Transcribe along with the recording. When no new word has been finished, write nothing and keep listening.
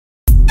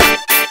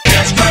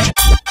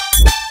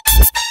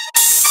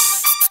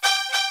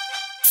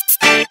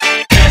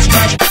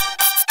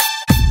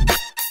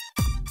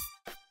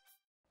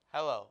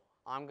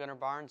I'm Gunnar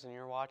Barnes and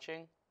you're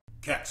watching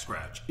Cat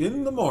Scratch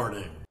in the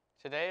Morning.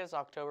 Today is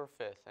October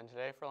 5th, and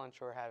today for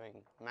lunch we're having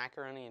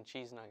macaroni and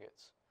cheese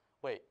nuggets.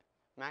 Wait,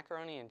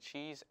 macaroni and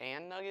cheese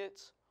and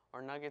nuggets?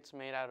 Or nuggets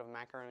made out of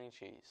macaroni and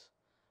cheese?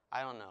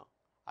 I don't know.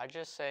 I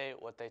just say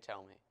what they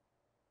tell me.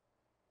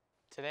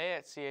 Today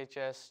at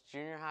CHS,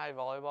 junior high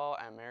volleyball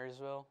at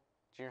Marysville,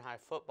 junior high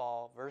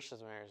football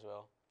versus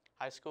Marysville,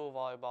 high school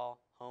volleyball,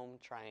 home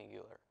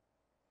triangular.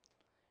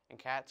 And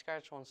Cat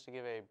Scratch wants to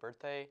give a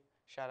birthday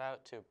shout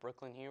out to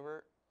Brooklyn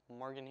Hubert,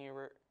 Morgan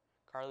Hubert,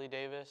 Carly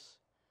Davis,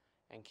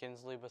 and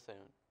Kinsley Bethune.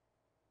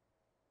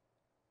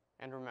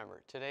 And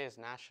remember, today is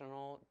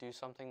National Do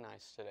Something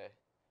Nice Today.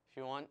 If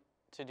you want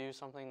to do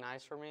something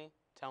nice for me,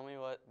 tell me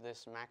what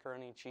this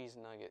macaroni cheese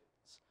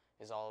nuggets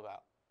is all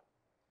about.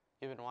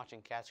 You've been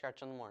watching Cat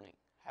Scratch in the Morning.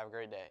 Have a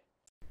great day.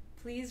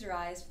 Please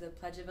rise for the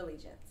Pledge of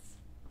Allegiance.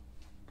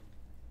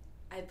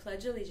 I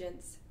pledge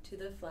allegiance to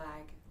the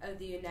flag of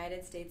the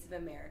United States of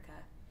America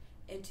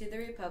and to the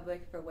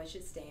republic for which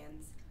it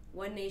stands,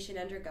 one nation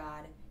under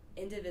God,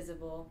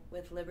 indivisible,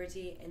 with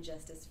liberty and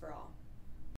justice for all.